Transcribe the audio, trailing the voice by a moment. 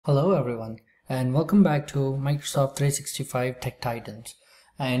Hello everyone and welcome back to Microsoft 365 Tech Titans,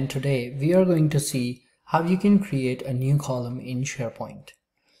 and today we are going to see how you can create a new column in SharePoint.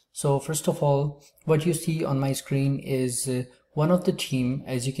 So first of all, what you see on my screen is one of the team.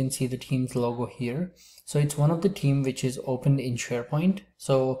 As you can see the team's logo here. So it's one of the team which is opened in SharePoint.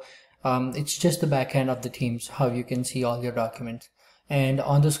 So it's just the back end of the teams, how you can see all your documents. And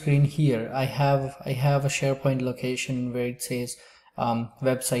on the screen here I have a SharePoint location where it says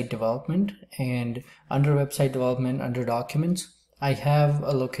website development, and under website development, under documents, I have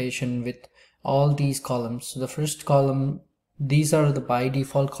a location with all these columns. So the first column, these are the by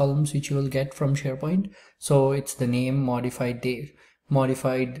default columns which you will get from SharePoint. So it's the name, modified date,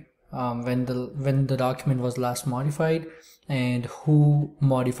 modified when the document was last modified, and who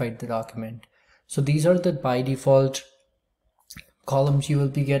modified the document. So these are the by default columns you will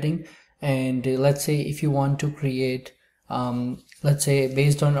be getting. And let's say if you want to create let's say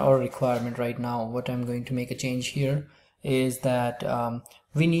based on our requirement right now, what I'm going to make a change here is that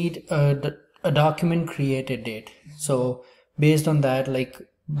we need a document created date. So based on that,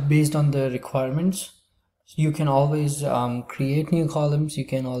 based on the requirements, you can always create new columns, you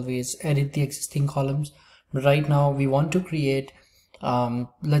can always edit the existing columns. But right now we want to create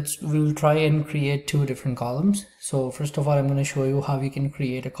we'll try and create two different columns. So first of all, I'm going to show you how you can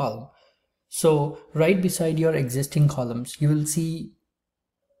create a column. So right beside your existing columns, you will see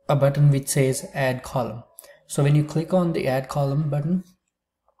a button which says add column. So when you click on the add column button,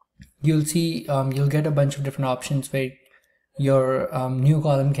 you'll see you'll get a bunch of different options where your new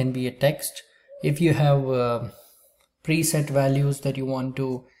column can be a text. If you have preset values that you want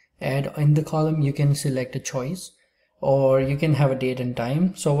to add in the column, you can select a choice, or you can have a date and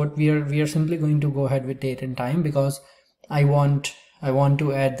time. So what we are simply going to go ahead with date and time, because I want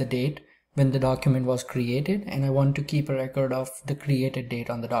to add the date when the document was created, and I want to keep a record of the created date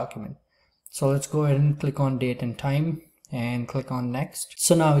on the document. So let's go ahead and click on date and time and click on next.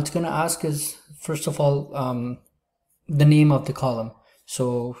 So now it's going to ask us first of all the name of the column.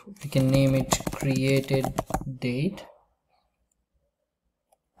 So we can name it created date,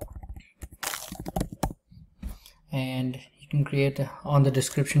 and you can create on the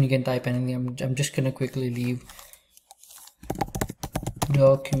description, you can type anything. I'm just going to quickly leave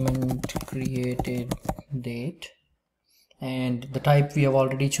document created date, and the type we have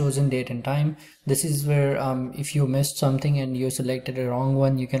already chosen, date and time. This is where if you missed something and you selected a wrong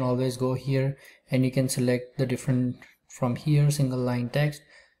one, you can always go here and you can select the different from here, single line text.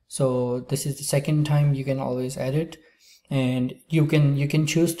 So this is the second time you can always edit, and you can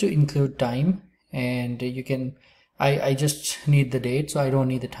choose to include time, and you can I just need the date, so I don't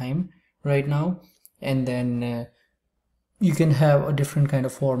need the time right now. And then you can have a different kind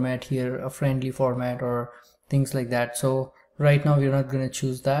of format here, a friendly format or things like that. So right now we're not going to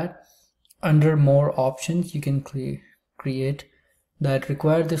choose that. Under more options, you can create that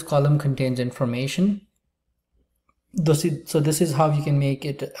require this column contains information. So this is how you can make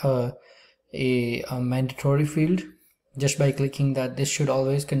it a mandatory field, just by clicking that this should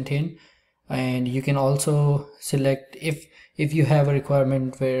always contain. And you can also select if you have a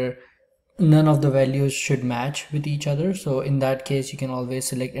requirement where none of the values should match with each other. So in that case, you can always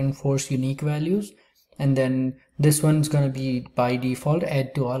select enforce unique values, and then this one's going to be by default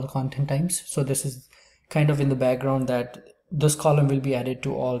add to all content types. So this is kind of in the background that this column will be added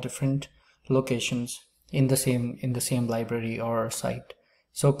to all different locations in the same library or site.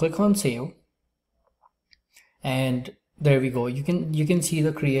 So click on save, and there we go. You can see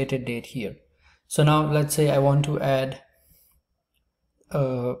the created date here. So now let's say I want to add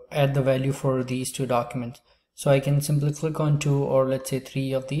the value for these two documents. So I can simply click on 2, or let's say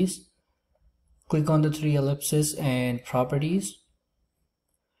 3 of these. Click on the 3 ellipses and properties.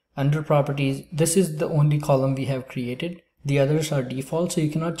 Under properties, this is the only column we have created. The others are default, so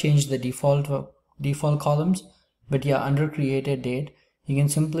you cannot change the default columns. But yeah, under created date, you can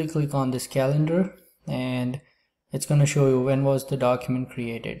simply click on this calendar, and it's going to show you when was the document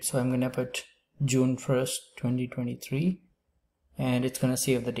created. So I'm going to put June 1st, 2023. And it's going to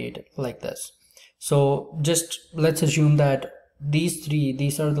save the date like this. So just let's assume that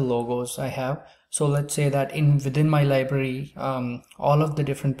these are the logos I have. So let's say that within my library, all of the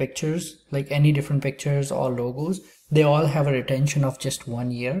different pictures, like any different pictures or logos, they all have a retention of just 1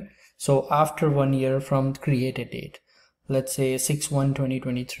 year. So after 1 year from created date, let's say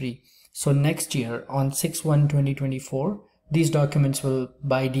 6/1/2023. So next year on 6/1/2024, these documents will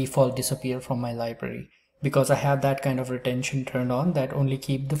by default disappear from my library, because I have that kind of retention turned on that only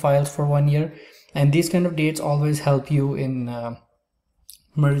keep the files for 1 year. And these kind of dates always help you in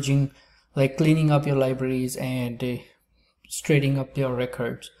merging, like cleaning up your libraries and straightening up your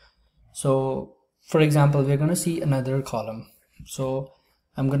records. So for example, we're going to see another column. So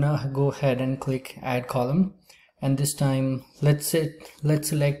I'm gonna go ahead and click add column, and this time let's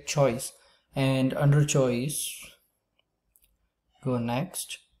select choice, and under choice go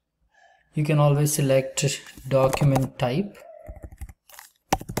next. You can always select document type,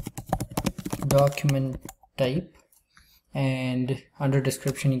 and under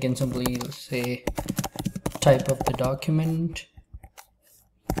description you can simply say type of the document.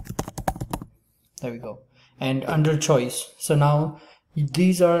 There we go. And under choice, so now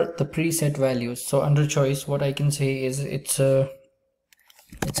these are the preset values. So under choice, what I can say is it's an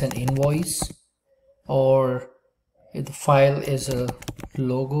invoice, or if the file is a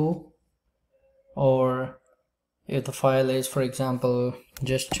logo, or if the file is, for example,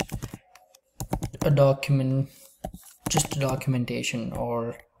 just a document, just a documentation,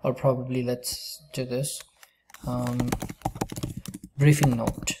 or probably let's do this briefing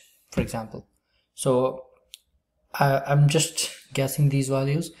note, for example. So I'm just guessing these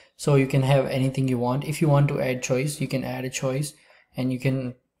values, so you can have anything you want. If you want to add choice, you can add a choice, and you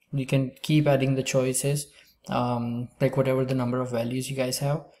can keep adding the choices, like whatever the number of values you guys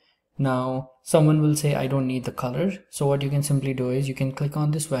have. Now someone will say I don't need the color, so what you can simply do is you can click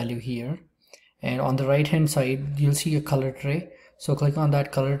on this value here, and on the right hand side you'll see a color tray. So click on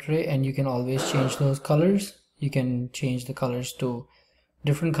that color tray, and you can always change those colors. You can change the colors to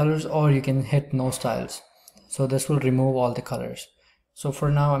different colors, or you can hit no styles. So this will remove all the colors. So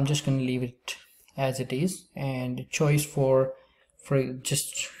for now I'm just going to leave it as it is, and choice for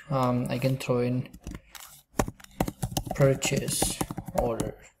just I can throw in purchase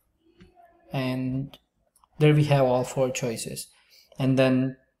order, and there we have all 4 choices. And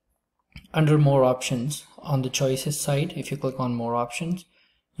then under more options on the choices side, if you click on more options,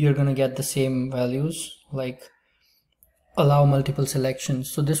 you're going to get the same values, like allow multiple selections.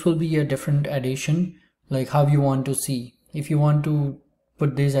 So this will be a different addition, like how you want to see. If you want to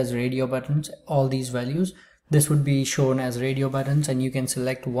put this as radio buttons, all these values, this would be shown as radio buttons, and you can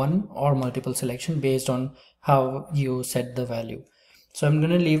select one or multiple selection based on how you set the value. So I'm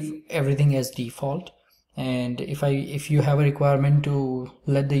going to leave everything as default, and if you have a requirement to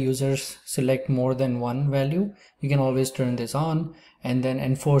let the users select more than one value, you can always turn this on. And then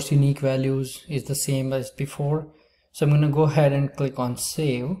enforce unique values is the same as before. So I'm going to go ahead and click on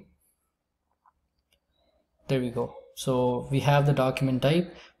save. There we go. So we have the document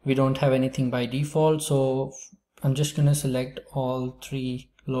type. We don't have anything by default, so I'm just going to select all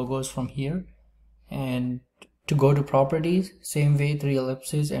 3 logos from here, and to go to properties, same way, 3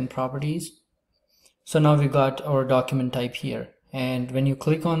 ellipses and properties. So now we got our document type here, and when you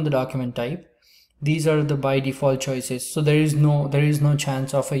click on the document type, these are the by default choices. So there is no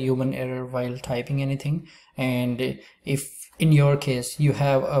chance of a human error while typing anything. And if in your case you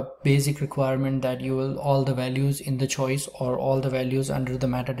have a basic requirement that you will all the values in the choice or all the values under the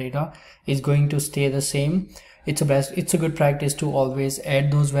metadata is going to stay the same, it's a good practice to always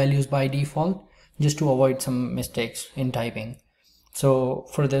add those values by default, just to avoid some mistakes in typing. So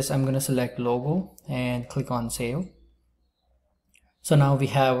for this I'm going to select logo and click on save. So now we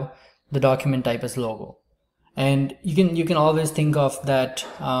have the document type as logo, and you can always think of that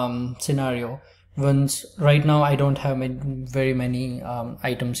scenario. Once right now I don't have very many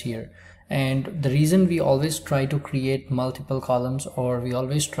items here, and the reason we always try to create multiple columns, or we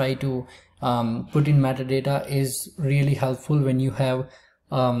always try to put in metadata, is really helpful when you have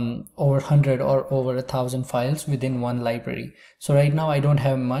over 100 or over 1,000 files within one library. So right now I don't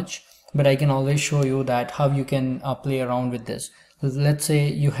have much, but I can always show you that how you can play around with this. Let's say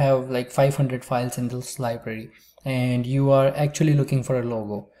you have like 500 files in this library, and you are actually looking for a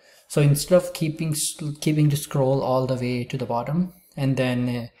logo. So instead of keeping to scroll all the way to the bottom and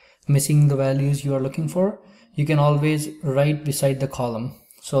then missing the values you are looking for, you can always right beside the column.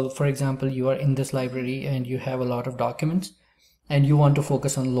 So for example, you are in this library and you have a lot of documents and you want to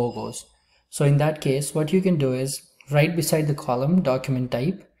focus on logos. So in that case, what you can do is right beside the column document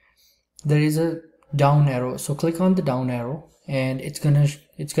type, there is a down arrow. So click on the down arrow, and it's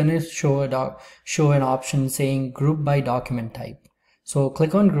gonna show an option saying group by document type. So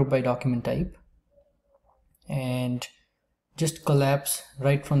click on group by document type and just collapse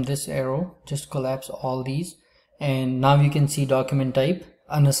right from this arrow, just collapse all these, and now you can see document type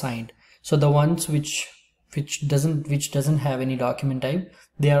unassigned. So the ones which doesn't have any document type,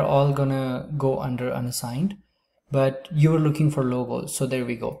 they are all gonna go under unassigned, but you were looking for logos. So there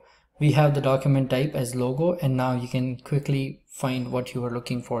we go. We have the document type as logo, and now you can quickly find what you were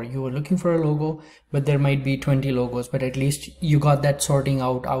looking for. You were looking for a logo, but there might be 20 logos, but at least you got that sorting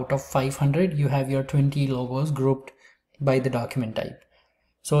out of 500. You have your 20 logos grouped by the document type.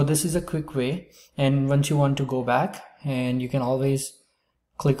 So this is a quick way, and once you want to go back, and you can always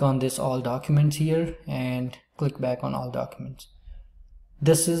click on this all documents here and click back on all documents.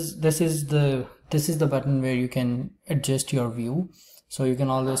 This is the button where you can adjust your view. So you can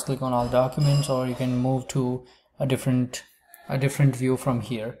always click on all documents, or you can move to a different view from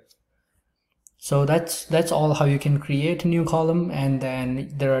here. So that's all how you can create a new column, and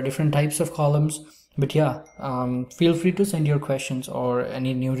then there are different types of columns. But yeah, feel free to send your questions or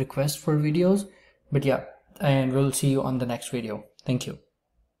any new requests for videos. But yeah, and we'll see you on the next video. Thank you.